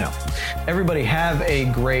 Let me know. Everybody, have a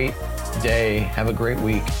great day. Have a great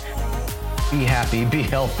week. Be happy, be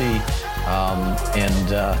healthy,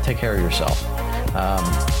 and take care of yourself.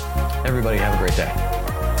 Everybody have a great day.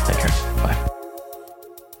 Take care.